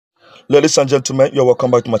Ladies and gentlemen, you're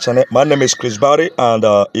welcome back to my channel. My name is Chris Barry, and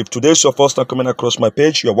if today is your first time coming across my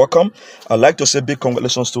page, you're welcome. I'd like to say big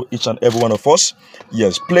congratulations to each and every one of us.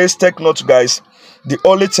 Yes, please take note, guys. The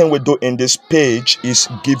only thing we do in this page is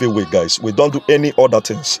giveaway, guys. We don't do any other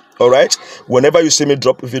things. All right. Whenever you see me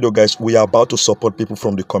drop a video, guys, we are about to support people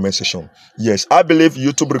from the comment section. Yes, I believe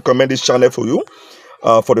YouTube recommend this channel for you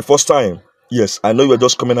for the first time. Yes, I know you are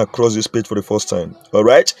just coming across this page for the first time. All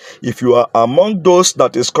right. If you are among those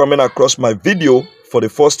that is coming across my video for the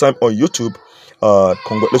first time on YouTube,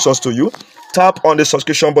 congratulations to you. Tap on the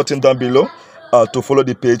subscription button down below to follow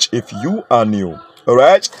the page if you are new. All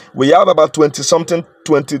right. We have about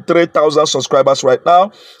 23,000 subscribers right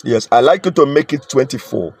now. Yes, I like you to make it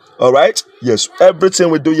 24. All right. Yes,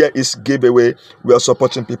 everything we do here is giveaway. We are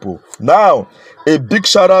supporting people. Now, a big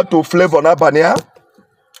shout out to Flavor Nabania.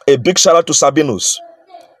 A big shout out to Sabinus.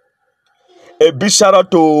 A big shout out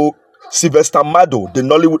to Sylvester Mado, the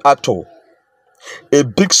Nollywood actor. A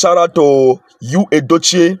big shout out to Yu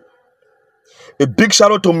Edochie. A big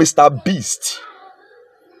shout out to Mr. Beast.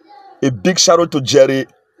 A big shout out to Jerry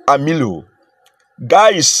Amilo.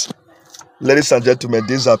 Guys, ladies and gentlemen,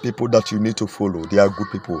 these are people that you need to follow. They are good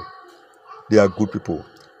people. They are good people.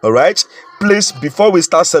 All right? Please, before we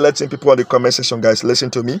start selecting people on the comment section, guys, listen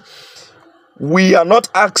to me. We are not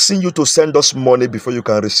asking you to send us money before you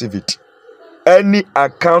can receive it. Any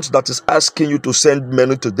account that is asking you to send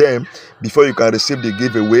money to them before you can receive the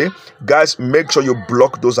giveaway, guys, make sure you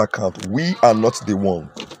block those accounts. We are not the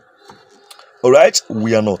one. All right?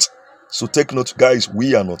 We are not. So take note, guys,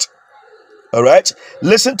 we are not. All right?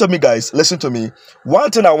 Listen to me, guys. Listen to me.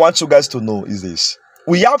 One thing I want you guys to know is this.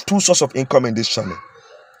 We have two sources of income in this channel.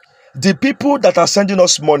 The people that are sending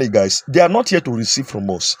us money, guys, they are not here to receive from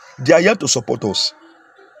us. They are here to support us.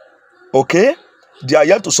 Okay? They are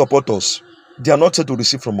here to support us. They are not here to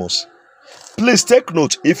receive from us. Please take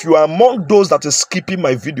note. If you are among those that is skipping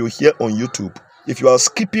my video here on YouTube, if you are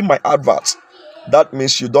skipping my adverts, that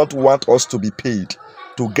means you don't want us to be paid,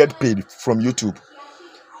 to get paid from YouTube.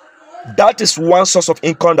 That is one source of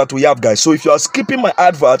income that we have, guys. So if you are skipping my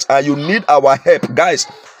adverts and you need our help, guys,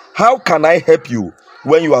 how can I help you?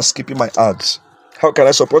 When you are skipping my ads, how can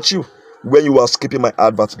I support you? When you are skipping my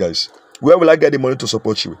adverts, guys, where will I get the money to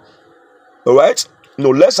support you? All right. No,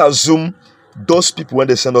 let's assume those people, when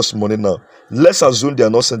they send us money now, let's assume they are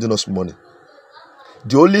not sending us money.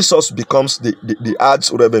 The only source becomes the ads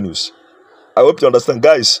revenues. I hope you understand,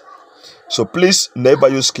 guys. So please never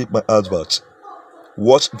you skip my adverts.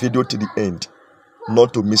 Watch video to the end,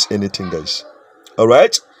 not to miss anything, guys. All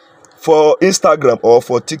right. For Instagram or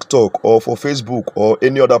for TikTok or for Facebook or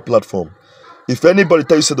any other platform, if anybody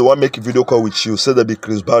tells you say they want to make a video call with you, say they be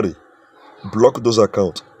Chris Barry, block those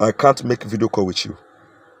accounts. I can't make a video call with you.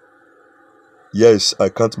 Yes, I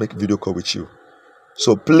can't make a video call with you.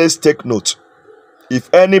 So please take note.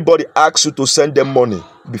 If anybody asks you to send them money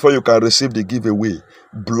before you can receive the giveaway,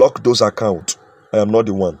 block those accounts. I am not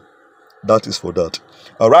the one. That is for that.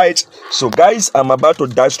 All right. So guys, I'm about to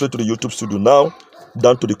dive straight to the YouTube studio now.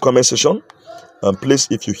 Down to the comment section, and please,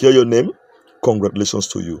 if you hear your name, congratulations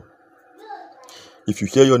to you. If you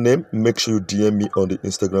hear your name, make sure you DM me on the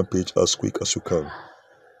Instagram page as quick as you can.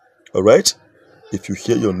 All right? If you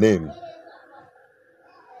hear your name,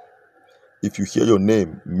 make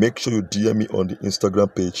sure you DM me on the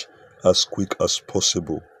Instagram page as quick as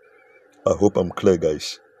possible. I hope I'm clear,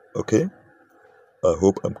 guys. Okay? I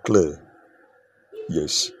hope I'm clear.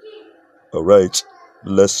 Yes. All right.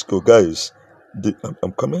 Let's go, guys.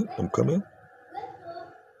 I'm coming,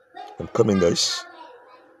 guys.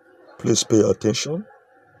 Please pay attention.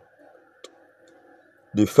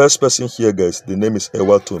 The first person here, guys, the name is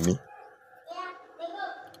Ewa Tomi.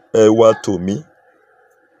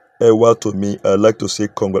 I'd like to say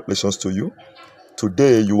congratulations to you.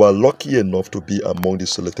 Today, you are lucky enough to be among the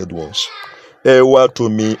selected ones. Ewa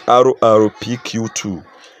Tomi, RRPQ2.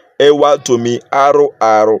 Ewa Tomi,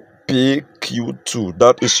 RRPQ2.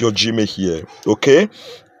 That is your Gmail here. Okay?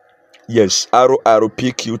 Yes,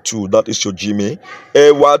 RRPQ2. That is your Gmail.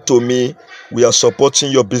 Ewa Tomi, we are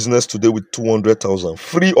supporting your business today with 200,000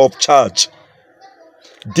 free of charge.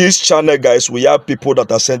 This channel, guys, we have people that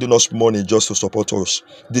are sending us money just to support us.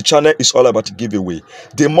 The channel is all about giveaway.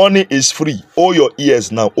 The money is free. All your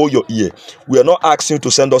ears now, all your ear. We are not asking you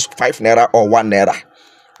to send us 5 naira or 1 naira.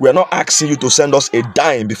 We are not asking you to send us a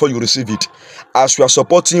dime before you receive it. As we are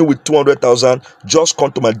supporting you with 200,000, just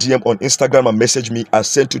come to my DM on Instagram and message me. I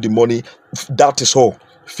send you the money. That is all.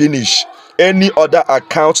 Finish. Any other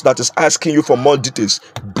account that is asking you for more details,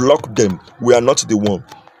 block them. We are not the one.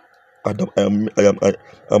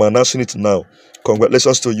 I'm announcing it now.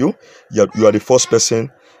 Congratulations to you. You are the first person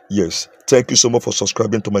Yes, thank you so much for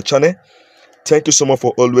subscribing to my channel. Thank you so much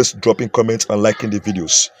for always dropping comments and liking the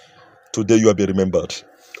videos. Today you will be remembered.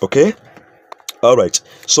 Okay? All right.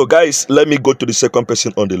 So guys, let me go to the second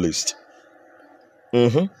person on the list.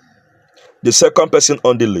 The second person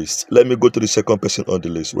on the list. Let me go to the second person on the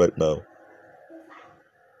list right now.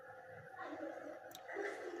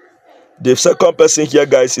 The second person here,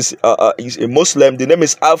 guys, is a Muslim. The name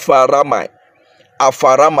is Alpha Ramai.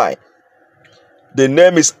 Alpha Ramai. The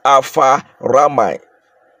name is Alpha Ramai.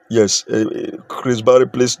 Yes, Chris Barry,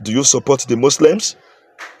 please, do you support the Muslims?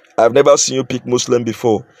 I've never seen you pick Muslim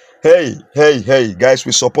before. Hey, guys,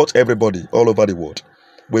 we support everybody all over the world.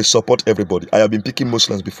 We support everybody. I have been picking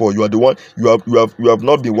Muslims before. You are the one. You have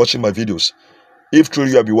not been watching my videos. If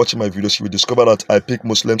truly you have been watching my videos, you will discover that I pick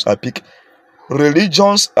Muslims. I pick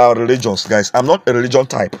religions are religions, guys. I'm not a religion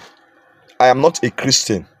type. I am not a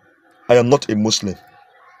Christian. I am not a Muslim.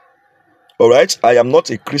 All right, I am not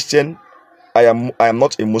a Christian. I am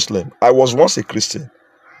not a Muslim. I was once a Christian.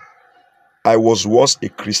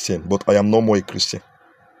 But I am no more a Christian.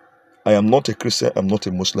 I am not a Christian. I'm not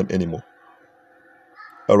a Muslim anymore.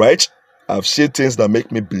 All right, I've seen things that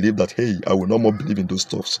make me believe that, hey, I will no more believe in those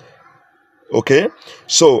stuffs. Okay,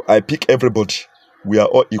 so I pick everybody. We are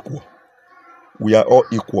all equal. We are all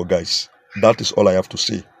equal, guys. That is all I have to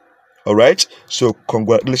say. All right, so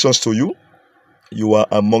congratulations to you. You are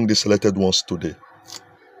among the selected ones today.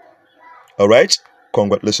 All right,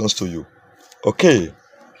 congratulations to you. Okay,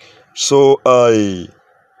 so I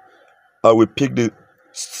will pick the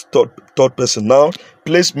third person now.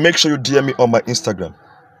 Please make sure you DM me on my Instagram.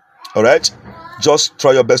 All right, just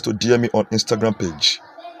try your best to DM me on Instagram page.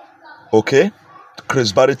 Okay,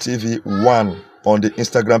 Chris Barry TV 1 on the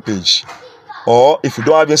Instagram page. Or if you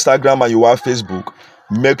don't have Instagram and you have Facebook,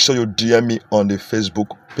 make sure you DM me on the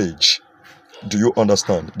Facebook page. Do you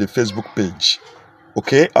understand? The Facebook page.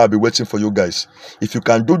 Okay, I'll be waiting for you guys. If you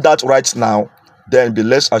can do that right now, then be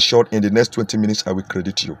less assured in the next 20 minutes I will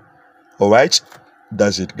credit you. All right,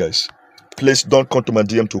 that's it, guys. Please don't come to my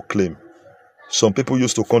DM to claim. Some people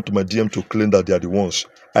used to come to my DM to claim that they are the ones.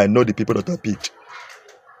 I know the people that I picked.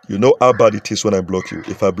 You know how bad it is when I block you.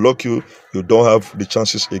 If I block you, you don't have the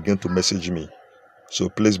chances again to message me. So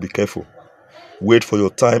please be careful. Wait for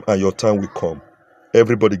your time and your time will come.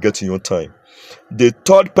 Everybody gets in your time. The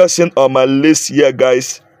third person on my list here,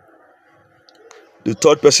 guys. The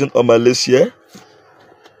third person on my list here.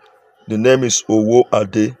 The name is Owo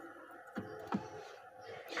Ade.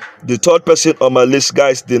 The third person on my list,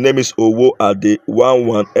 guys, the name is Owo Ade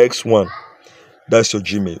 11x1. That's your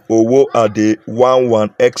Gmail. Owo Ade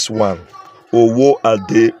 11x1. Owo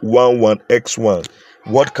Ade 11x1.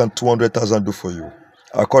 What can 200,000 do for you?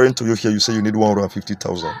 According to you here, you say you need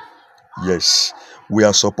 150,000. Yes, we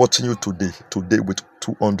are supporting you today with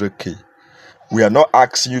 200k. We are not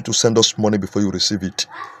asking you to send us money before you receive it.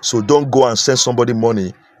 So don't go and send somebody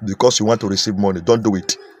money because you want to receive money. Don't do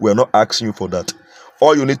it. We are not asking you for that.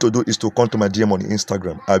 All you need to do is to come to my DM on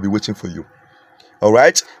Instagram. I'll be waiting for you. All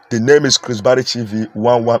right, the name is Chris Barry TV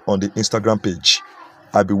 11 on the Instagram page.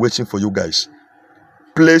 I'll be waiting for you guys.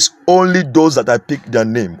 Please, only those that I pick their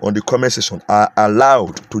name on the comment section are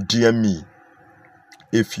allowed to DM me.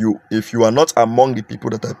 If you are not among the people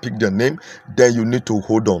that I pick their name, then you need to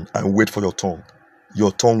hold on and wait for your turn.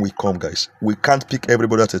 Your turn will come, guys. We can't pick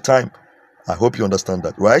everybody at a time. I hope you understand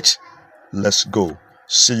that, right? Let's go.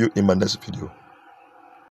 See you in my next video.